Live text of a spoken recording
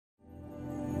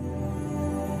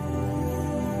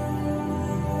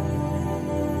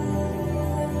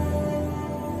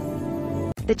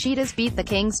The Cheetahs beat the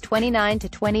Kings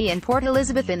 29-20 in Port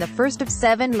Elizabeth in the first of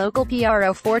 7 local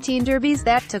Pro14 derbies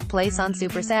that took place on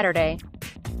Super Saturday.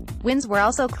 Wins were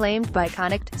also claimed by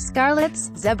Connacht, Scarlets,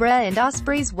 Zebre and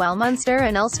Ospreys, while Munster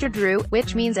and Ulster drew,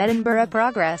 which means Edinburgh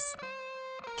progress.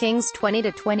 Kings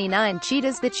 20-29.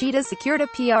 Cheetahs The Cheetahs secured a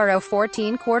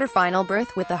Pro14 quarter-final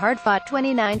berth with a hard-fought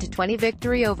 29-20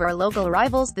 victory over local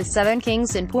rivals, the Southern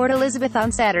Kings, in Port Elizabeth on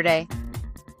Saturday.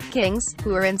 Kings,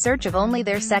 who were in search of only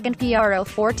their second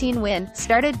Pro14 win,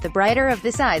 started the brighter of the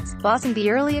sides, bossing the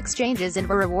early exchanges and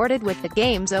were rewarded with the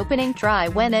game's opening try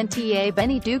when NTA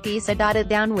Benny Dukisa dotted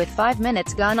down with 5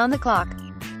 minutes gone on the clock.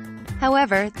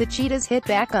 However, the Cheetahs hit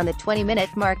back on the 20-minute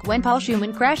mark when Paul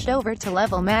Schumann crashed over to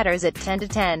level matters at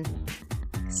 10-10.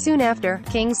 Soon after,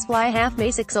 Kings fly half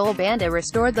Masixol Banda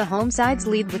restored the home side's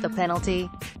lead with a penalty.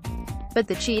 But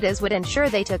the Cheetahs would ensure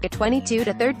they took a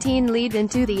 22-13 lead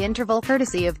into the interval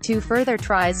courtesy of 2 further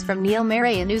tries from Neil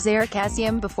Murray and Uzair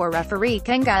Kassiam before referee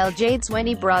Kengile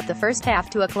Jadeswini brought the first half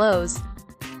to a close.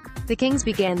 The Kings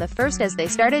began the first as they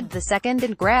started the second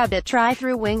and grabbed a try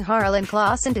through wing Harlan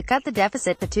Clausen to cut the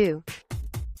deficit to 2.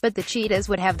 But the Cheetahs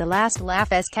would have the last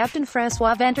laugh as captain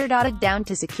Francois Venter dotted down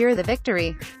to secure the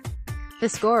victory. The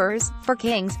scorers, for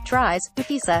Kings, tries,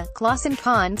 Dukisa, Clausen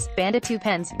Cons, Banda 2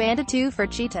 pens, Banda 2 for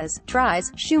Cheetahs,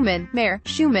 tries, Schumann, Mare,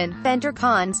 Schumann, Venter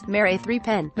Cons, Mare 3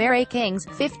 pen, Mare Kings,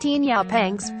 15 Yao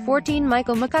Pangs, 14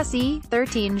 Michael Mukasi,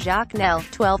 13 Jacques Nel,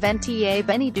 12 NTA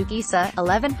Benny Dukisa,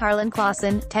 11 Harlan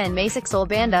Clausen, 10 Masixol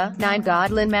Banda, 9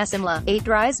 Godlin Massimla, 8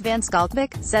 Dries Van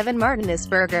Skalkvik, 7 Martin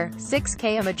Isberger, 6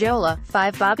 Kea Majola,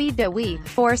 5 Bobby DeWee,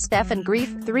 4 Stefan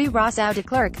Grief, 3 Rossau de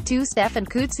Klerk, 2 Stefan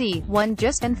Kutsi, 1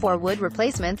 Just and 4 Wood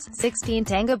replacements, 16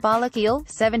 Tanga Balakiel,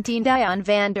 17 Dion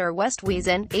van der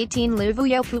Westhuizen, 18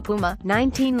 Luvuyo Pupuma,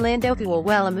 19 Lindoku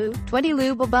Welamu, 20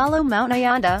 Lu Babalo Mount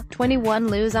Ayanda, 21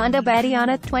 Luzonda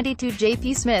Badiana, 22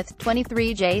 JP Smith,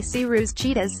 23 JC Ruse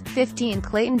Cheetahs, 15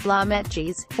 Clayton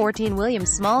Blametchis, 14 William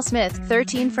Small Smith,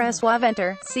 13 Francois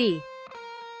Venter, c.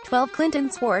 12 Clinton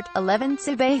Swart, 11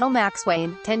 Sibeho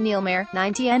Maxwain, 10 Neil Mayer,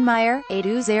 9 Tien Meyer, 8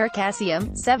 Uzair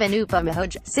Kassiam, 7 Upa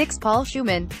Mahoj, 6 Paul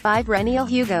Schumann, 5 Reniel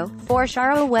Hugo, 4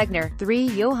 Charles Wegner, 3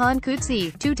 Johan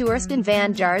Kutsi, 2 Torsten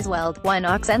van Jarsveld, 1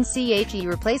 Oxen Che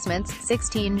replacements,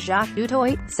 16 Jacques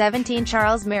Dutoit, 17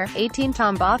 Charles Mayer, 18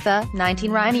 Tom Botha,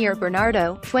 19 Rainier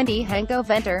Bernardo, 20 Henko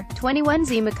Venter, 21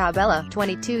 Zima Cabela,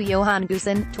 22 Johan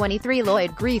Goosen, 23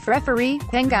 Lloyd Grief referee,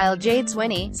 Kengile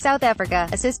Jadeswini, South Africa,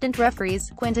 assistant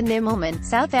referees, Quinton Nimmelman,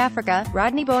 South Africa,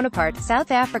 Rodney Bonaparte,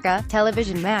 South Africa,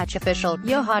 television match official,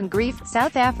 Johan Grief,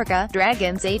 South Africa,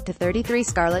 Dragons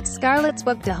 8-33 Scarlets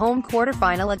booked a home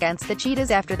quarter-final against the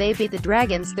Cheetahs after they beat the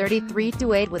Dragons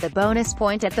 33-8 with a bonus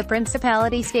point at the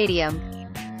Principality Stadium.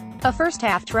 A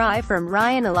first-half try from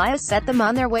Ryan Elias set them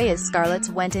on their way as Scarlets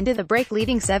went into the break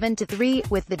leading 7-3,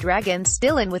 with the Dragons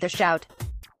still in with a shout.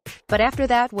 But after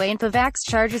that Wayne Pavak's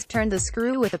charges turned the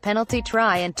screw with a penalty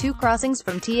try and 2 crossings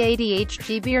from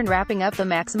Tadhg Byrne wrapping up the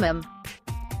maximum.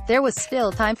 There was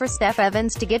still time for Steph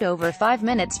Evans to get over 5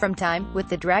 minutes from time, with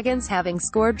the Dragons having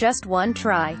scored just 1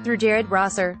 try, through Jared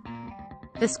Rosser.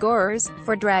 The scorers,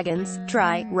 for Dragons,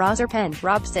 try, Rosser pen,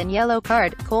 Robson yellow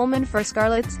card, Coleman for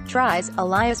Scarlets, tries,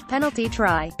 Elias penalty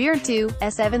try, Byrne 2,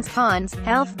 S. Evans Cons,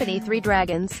 Halfpenny 3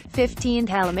 Dragons, 15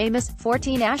 Talamamus,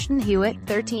 14 Ashton Hewitt,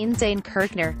 13 Zane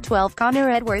Kirkner, 12 Connor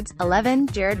Edwards, 11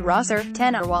 Jared Rosser,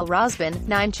 10 Arwal Rosbin,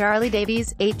 9 Charlie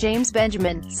Davies, 8 James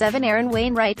Benjamin, 7 Aaron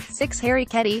Wainwright, 6 Harry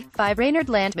Ketty, 5 Raynard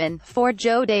Landman, 4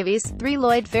 Joe Davies, 3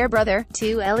 Lloyd Fairbrother,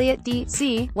 2 Elliot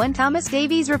D.C., 1 Thomas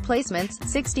Davies replacements,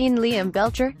 16 Liam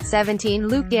Belcher, 17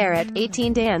 Luke Garrett,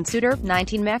 18 Dan Suter,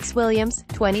 19 Max Williams,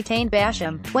 20 Tane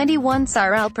Basham, 21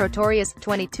 Cyril Pretorius,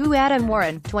 22 Adam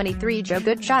Warren, 23 Joe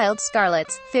Goodchild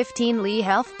Scarlets, 15 Lee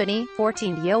Halfpenny,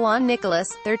 14 Johan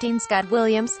Nicholas, 13 Scott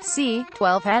Williams, c.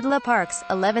 12 Adla Parks,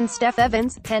 11 Steph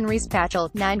Evans, 10 Reese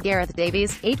Patchell, 9 Gareth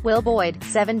Davies, 8 Will Boyd,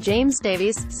 7 James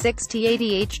Davies, 6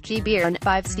 Tadhg Byrne,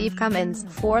 5 Steve Cummins,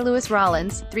 4 Lewis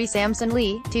Rollins, 3 Samson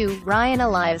Lee, 2 Ryan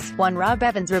Elias, 1 Rob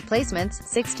Evans replacements,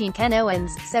 16 Ken Owens,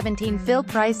 17 Phil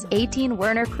Price, 18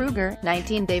 Werner Kruger,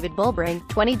 19 David Bulbring,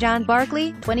 20 John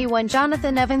Barkley, 21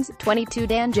 Jonathan Evans, 22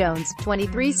 Dan Jones,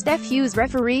 23 Steph Hughes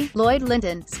referee, Lloyd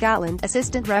Linton, Scotland,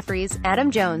 assistant referees, Adam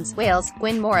Jones, Wales,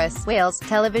 Gwyn Morris, Wales,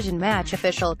 television match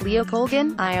official, Leo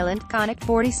Colgan, Ireland, Connacht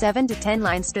 47-10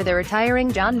 Leinster. The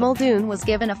retiring John Muldoon was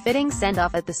given a fitting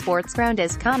send-off at the sports ground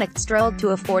as Connacht strolled to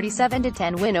a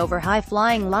 47-10 win over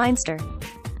high-flying Leinster.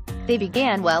 They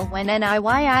began well when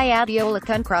NIYI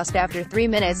Adeolakun crossed after 3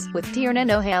 minutes, with Tiernan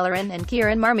O'Halloran and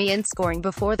Kieran Marmion scoring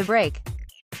before the break.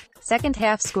 Second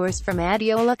half scores from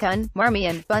Adeolakun,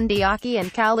 Marmion, Bundyaki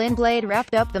and Colin Blade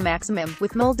wrapped up the maximum,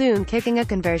 with Muldoon kicking a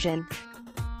conversion.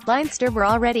 Leinster were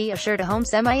already assured a home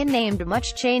semi and named a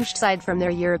much-changed side from their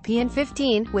European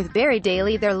 15, with Barry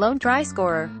Daly their lone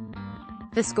try-scorer.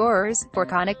 The scorers, for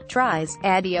Connacht, tries,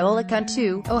 Adeola Kun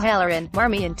 2, O'Halloran,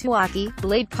 Marmion Tuaki,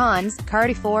 Blade Cons,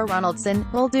 Carty 4 Ronaldson,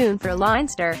 Muldoon for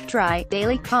Leinster, try,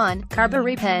 Daly Con,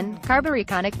 Carberry Penn, Carberry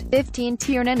Connacht, 15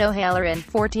 Tiernan O'Halloran,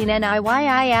 14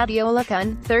 Niyi Adeola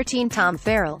Kun, 13 Tom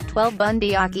Farrell, 12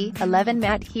 Bundy Aki, 11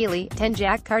 Matt Healy, 10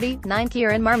 Jack Carty, 9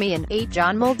 Kieran Marmion, 8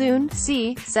 John Muldoon,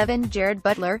 c. 7 Jared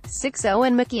Butler, 6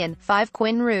 Owen McKeon, 5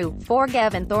 Quinn Rue, 4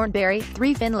 Gavin Thornberry,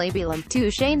 3 Finlay Beelum,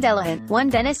 2 Shane Delahan, 1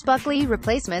 Dennis Buckley.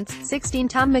 Replacements, 16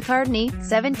 Tom McCartney,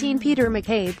 17 Peter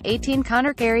McCabe, 18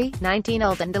 Connor Carey, 19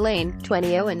 Alden Delane,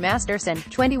 20 Owen Masterson,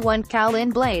 21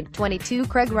 Cowlin Blade, 22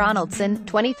 Craig Ronaldson,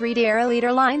 23 Darrell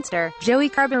Leader Leinster, Joey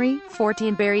Carberry,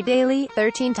 14 Barry Daly,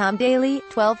 13 Tom Daly,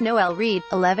 12 Noel Reid,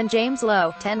 11 James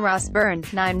Lowe, 10 Ross Byrne,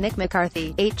 9 Nick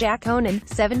McCarthy, 8 Jack Honan,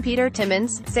 7 Peter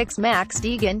Timmins, 6 Max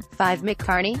Deegan, 5 Mick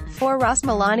Carney, 4 Ross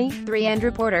Maloney, 3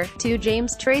 Andrew Porter, 2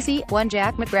 James Tracy, 1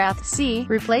 Jack McGrath, c.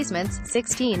 Replacements,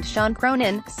 16 Sean Cronin,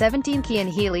 17 Cian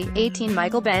Healy, 18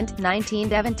 Michael Bent, 19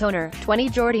 Devin Toner, 20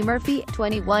 Geordie Murphy,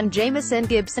 21 Jamieson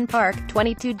Gibson Park,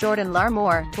 22 Jordan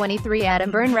Larmore, 23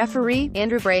 Adam Byrne. Referee,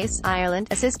 Andrew Brace, Ireland.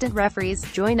 Assistant referees,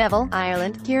 Joy Neville,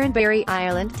 Ireland. Kieran Berry,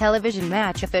 Ireland. Television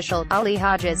match official, Ali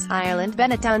Hodges, Ireland.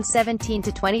 Benetton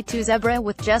 17-22 Zebre.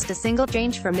 With just a single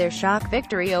change from their shock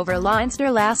victory over Leinster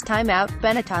last time out,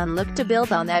 Benetton looked to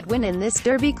build on that win in this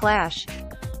derby clash.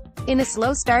 In a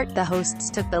slow start, the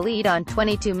hosts took the lead on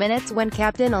 22 minutes when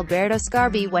captain Alberto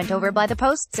Scarby went over by the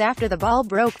posts after the ball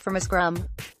broke from a scrum.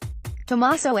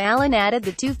 Tommaso Allen added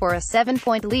the 2 for a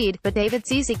 7-point lead, but David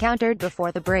Ceci countered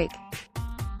before the break.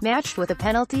 Matched with a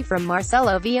penalty from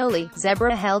Marcelo Violi,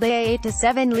 Zebre held a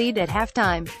 8-7 lead at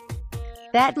halftime.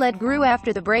 That lead grew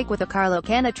after the break with a Carlo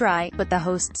Canna try, but the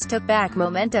hosts took back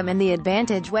momentum and the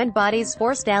advantage when bodies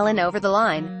forced Allen over the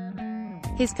line.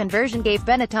 His conversion gave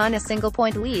Benetton a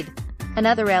single-point lead.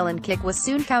 Another Allen kick was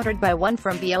soon countered by one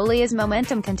from Violi as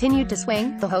momentum continued to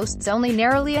swing, the hosts only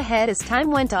narrowly ahead as time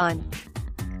went on.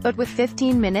 But with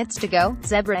 15 minutes to go,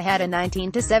 Zebre had a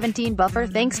 19-17 buffer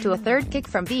thanks to a third kick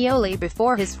from Violi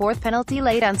before his fourth penalty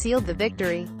laid on sealed the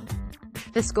victory.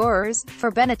 The scorers, for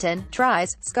Benetton,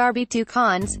 tries, Scarby 2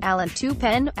 Cons, Allen 2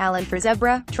 Penn, Allen for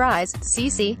Zebre, tries,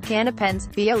 Ceci, Canna Pens,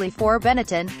 Violi 4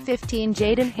 Benetton, 15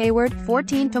 Jaden Hayward,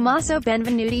 14 Tommaso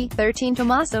Benvenuti, 13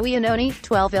 Tommaso Iannone,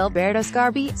 12 Alberto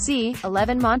Scarby, c.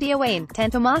 11 Monty Owain,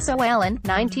 10 Tommaso Allen,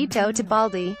 9 Tito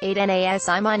Tibaldi, 8 Nas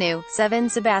Imanu, 7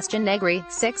 Sebastian Negri,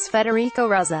 6 Federico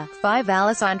Rosa, 5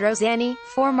 Alessandro Zanni,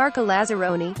 4 Marco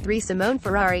Lazzaroni, 3 Simone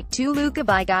Ferrari, 2 Luca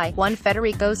Baigai, 1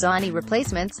 Federico Zani.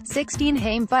 Replacements, 16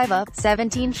 Haim 5 up,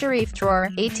 17 Sharif Tror,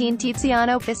 18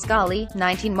 Tiziano Piscali,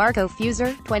 19 Marco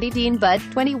Fuser, 20 Dean Budd,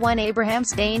 21 Abraham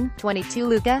Stain, 22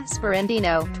 Luca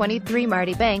Sperandino, 23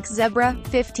 Marty Banks Zebre,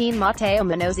 15 Matteo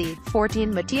Minozzi,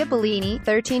 14 Mattia Bellini,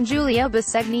 13 Giulio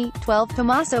Bisegni, 12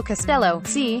 Tommaso Costello,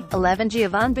 c. 11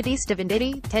 Giovan Battista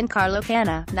Venditti, 10 Carlo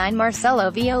Canna, 9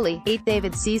 Marcelo Violi, 8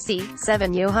 David Ceci,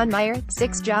 7 Johan Meyer,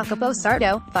 6 Jacopo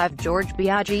Sardo, 5 George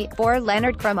Biaggi, 4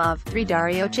 Leonard Krumov, 3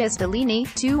 Dario Cistolini,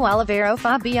 2 Olivero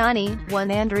Fabiani,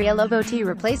 1 Andrea Lovoti.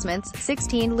 Replacements,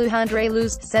 16 Luhandre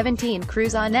Luz, 17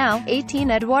 Cruz Now,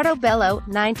 18 Eduardo Bello,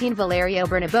 19 Valerio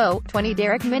Bernabeu, 20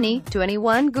 Derek Mini,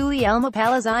 21 Guglielmo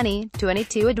Palazzani,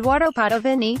 22 Eduardo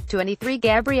Padovini, 23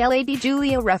 Gabriele Di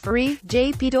Giulio. Referee,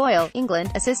 J.P. Doyle,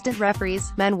 England. Assistant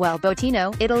referees, Manuel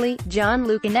Botino, Italy, John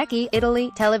Lucanecchi,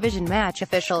 Italy. Television match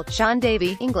official, Sean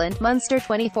Davey, England. Munster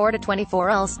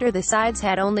 24-24 Ulster. The sides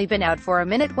had only been out for a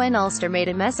minute when Ulster made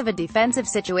a mess of a defensive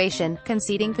situation,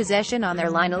 conceding possession on their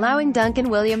line, allowing Duncan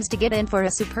Williams to get in for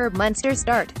a superb Munster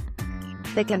start.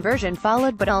 The conversion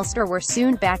followed, but Ulster were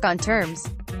soon back on terms.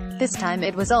 This time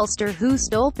it was Ulster who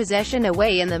stole possession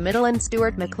away in the middle and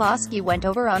Stuart McCloskey went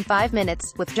over on 5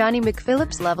 minutes, with Johnny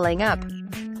McPhillips levelling up.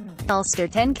 Ulster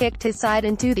 10 kicked his side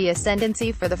into the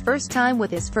ascendancy for the first time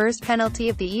with his first penalty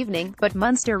of the evening, but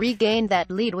Munster regained that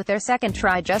lead with their second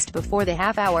try just before the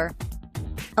half-hour.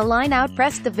 A line-out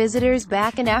pressed the visitors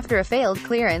back, and after a failed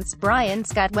clearance, Brian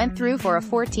Scott went through for a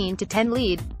 14-10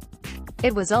 lead.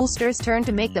 It was Ulster's turn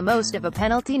to make the most of a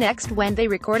penalty next when they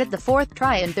recorded the fourth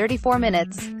try in 34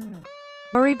 minutes.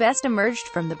 Murray Best emerged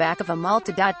from the back of a maul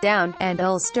to dot down, and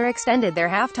Ulster extended their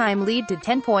halftime lead to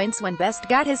 10 points when Best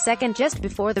got his second just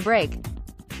before the break.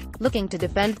 Looking to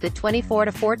defend the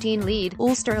 24-14 lead,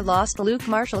 Ulster lost Luke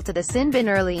Marshall to the sin bin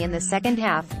early in the second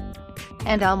half.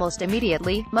 And almost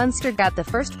immediately, Munster got the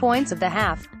first points of the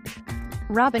half.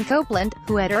 Robin Copeland,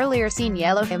 who had earlier seen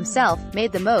yellow himself,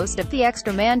 made the most of the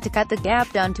extra man to cut the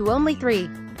gap down to only 3.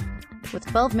 With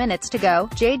 12 minutes to go,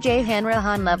 JJ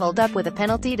Hanrahan leveled up with a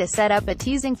penalty to set up a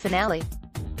teasing finale.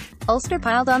 Ulster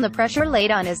piled on the pressure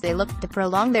late on as they looked to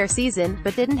prolong their season,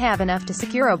 but didn't have enough to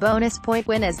secure a bonus point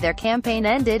win as their campaign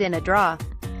ended in a draw.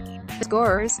 The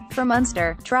scorers, for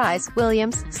Munster: tries,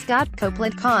 Williams, Scott,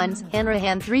 Copeland, Cons,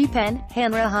 Hanrahan 3-pen,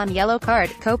 Hanrahan yellow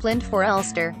card, Copeland for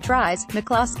Ulster, tries,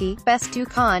 McCloskey, best 2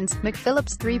 Cons,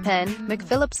 McPhillips 3-pen,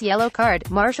 McPhillips yellow card,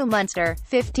 Marshall Munster,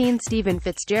 15 Stephen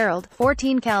Fitzgerald,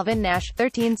 14 Calvin Nash,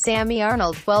 13 Sammy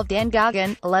Arnold, 12 Dan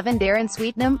Goggin, 11 Darren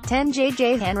Sweetnam, 10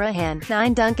 JJ Hanrahan,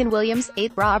 9 Duncan Williams,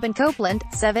 8 Robin Copeland,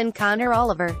 7 Connor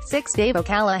Oliver, 6 Dave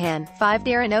O'Callaghan, 5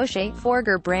 Darren O'Shea, 4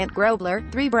 Gerbrant Grobler,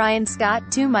 3 Brian Scott,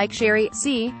 2 Mike Sherry,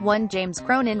 1 James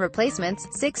Cronin replacements,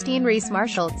 16 Reece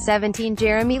Marshall, 17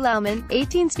 Jeremy Lauman,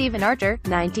 18 Stephen Archer,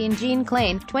 19 Gene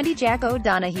Klein, 20 Jack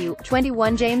O'Donoghue,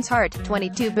 21 James Hart,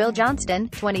 22 Bill Johnston,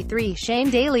 23 Shane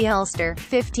Daly Ulster,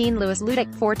 15 Lewis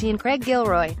Ludick, 14 Craig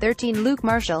Gilroy, 13 Luke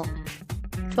Marshall,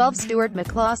 12 Stuart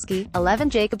McCloskey, 11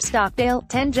 Jacob Stockdale,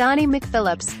 10 Johnny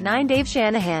McPhillips, 9 Dave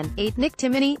Shanahan, 8 Nick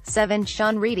Timoney, 7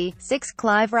 Sean Reedy, 6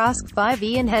 Clive Rosk, 5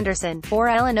 Ian Henderson, 4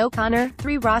 Alan O'Connor,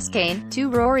 3 Ross Kane, 2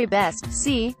 Rory Best,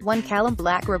 1 Callum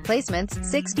Black replacements,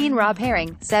 16 Rob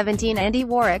Herring, 17 Andy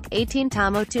Warwick, 18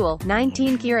 Tom O'Toole,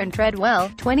 19 Kieran Treadwell,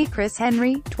 20 Chris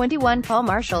Henry, 21 Paul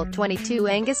Marshall, 22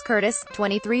 Angus Curtis,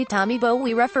 23 Tommy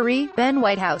Bowie referee, Ben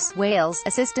Whitehouse, Wales,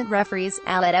 assistant referees,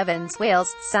 Aled Evans,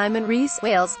 Wales, Simon Rees,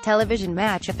 Wales, television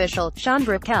match official, Sean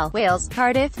Brickell, Wales,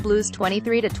 Cardiff Blues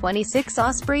 23-26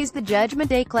 Ospreys. The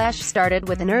Judgment Day clash started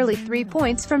with an early 3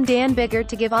 points from Dan Biggar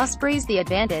to give Ospreys the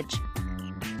advantage.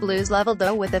 Blues leveled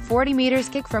though with a 40 meters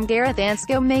kick from Gareth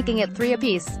Anscombe, making it 3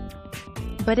 apiece.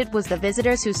 But it was the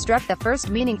visitors who struck the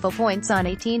first meaningful points on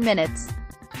 18 minutes.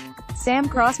 Sam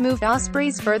Cross moved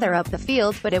Ospreys further up the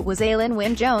field, but it was Aylin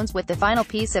Wynne-Jones with the final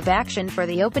piece of action for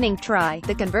the opening try,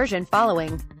 the conversion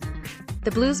following. The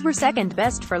Blues were second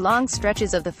best for long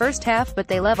stretches of the first half, but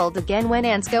they leveled again when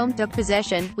Anscombe took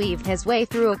possession, weaved his way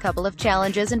through a couple of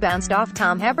challenges and bounced off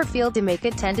Tom Haberfield to make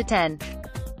it 10-10.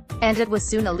 And it was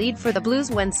soon a lead for the Blues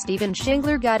when Stephen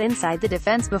Shingler got inside the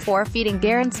defence before feeding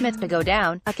Darren Smith to go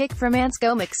down, a kick from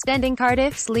Anscombe extending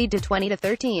Cardiff's lead to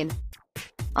 20-13.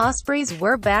 Ospreys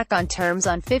were back on terms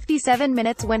on 57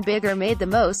 minutes when Biggar made the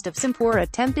most of some poor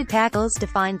attempted tackles to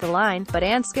find the line, but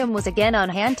Anscombe was again on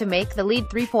hand to make the lead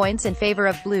 3 points in favour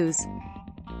of Blues.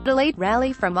 A late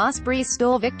rally from Ospreys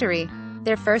stole victory.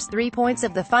 Their first 3 points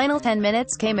of the final 10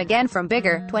 minutes came again from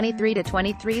Biggar,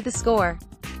 23-23 the score.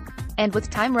 And with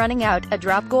time running out, a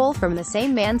drop goal from the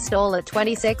same man stole a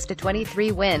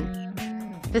 26-23 win.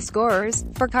 The scorers,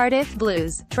 for Cardiff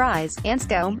Blues: tries,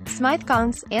 Anscombe, Smythe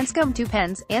Cons, Anscombe 2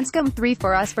 pens, Anscombe 3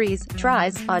 for Ospreys,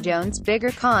 tries, Jones,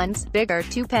 Biggar Cons, Biggar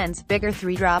 2 pens, Biggar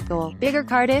 3 drop goal, Biggar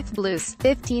Cardiff Blues: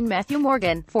 15 Matthew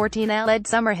Morgan, 14 Aled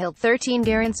Summerhill, 13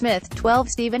 Darren Smith, 12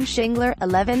 Stephen Shingler,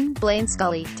 11 Blaine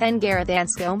Scully, 10 Gareth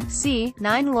Anscombe,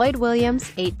 9 Lloyd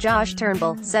Williams, 8 Josh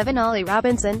Turnbull, 7 Ollie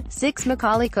Robinson, 6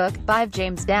 Macaulay Cook, 5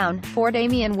 James Down, 4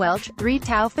 Damian Welch, 3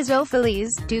 Taufik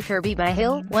Feliz, 2 Kirby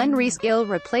Myhill, 1 Reece Gill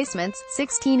replacements,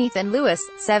 16 Ethan Lewis,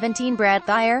 17 Brad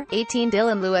Thayer, 18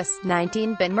 Dylan Lewis,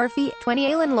 19 Ben Murphy,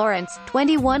 20 Aylin Lawrence,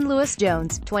 21 Lewis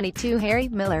Jones, 22 Harry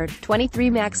Millard,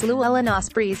 23 Max Llewellyn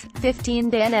Ospreys,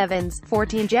 15 Dan Evans,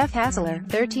 14 Jeff Hassler,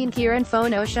 13 Kieran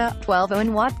Fonosha, 12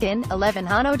 Owen Watkin, 11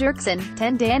 Hanno Dirksen,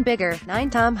 10 Dan Biggar, 9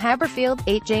 Tom Haberfield,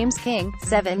 8 James King,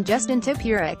 7 Justin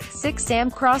Tupurek, 6 Sam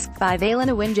Cross, 5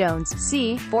 Aylin Wynne-Jones,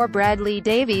 4 Bradley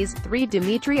Davies, 3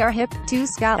 Dimitri Arhip, 2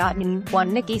 Scott Otten,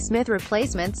 1 Nicky Smith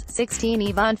replacements, 16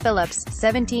 Yvonne Phillips,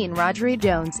 17 Rodri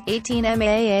Jones, 18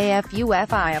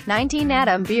 MAAFUFI, 19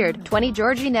 Adam Beard, 20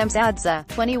 Georgie Nemsadza,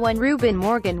 21 Ruben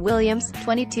Morgan Williams,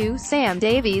 22 Sam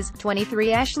Davies,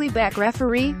 23 Ashley Beck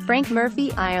referee, Frank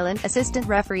Murphy Ireland, assistant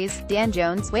referees, Dan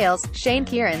Jones Wales, Shane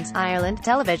Kieran's Ireland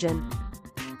television.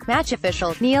 Match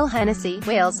official, Neil Hennessy,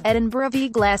 Wales, Edinburgh v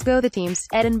Glasgow. The teams,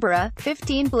 Edinburgh,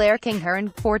 15 Blair Kinghorn,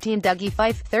 14 Dougie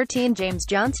Fife, 13 James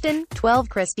Johnston, 12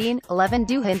 Christine, 11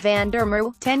 Duhan van der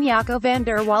Merwe, 10 Jaco van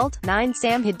der Walt, 9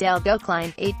 Sam Hidalgo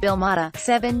Klein, 8 Bill Mata,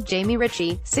 7 Jamie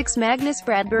Ritchie, 6 Magnus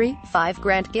Bradbury, 5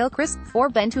 Grant Gilchrist, 4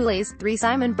 Ben Toules, 3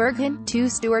 Simon Berghan, 2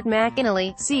 Stuart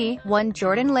McInally, 1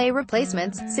 Jordan Lay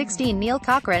replacements, 16 Neil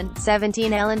Cochran,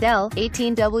 17 Alan Dell,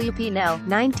 18 WP Nell,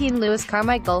 19 Lewis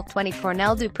Carmichael, 20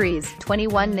 Cornell Dupuis. Dupreez,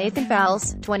 21 Nathan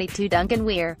Fowles, 22 Duncan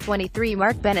Weir, 23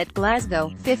 Mark Bennett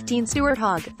Glasgow, 15 Stuart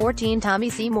Hogg, 14 Tommy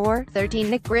Seymour, 13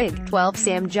 Nick Grigg, 12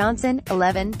 Sam Johnson,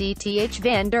 11 DTH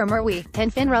Van der Merwe, 10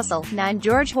 Finn Russell, 9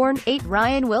 George Horn, 8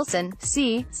 Ryan Wilson,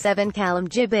 7 Callum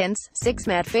Gibbons, 6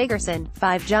 Matt Fagerson,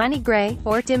 5 Johnny Gray,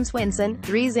 4 Tim Swinson,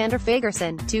 3 Xander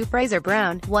Fagerson, 2 Fraser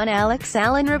Brown, 1 Alex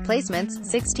Allen. Replacements: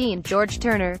 16 George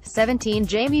Turner, 17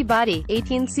 Jamie Body,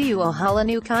 18 Siu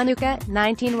Ohalanu Kanuka,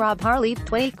 19 Rob Harley,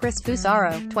 20 Chris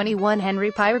Fusaro, 21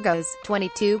 Henry Pyrgos,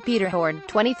 22 Peter Horn,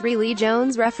 23 Lee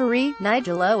Jones. Referee: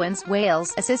 Nigel Owens,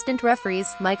 Wales. Assistant referees: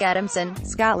 Mike Adamson,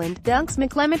 Scotland. Dunks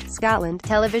McClement, Scotland.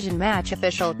 Television match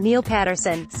official: Neil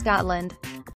Patterson, Scotland.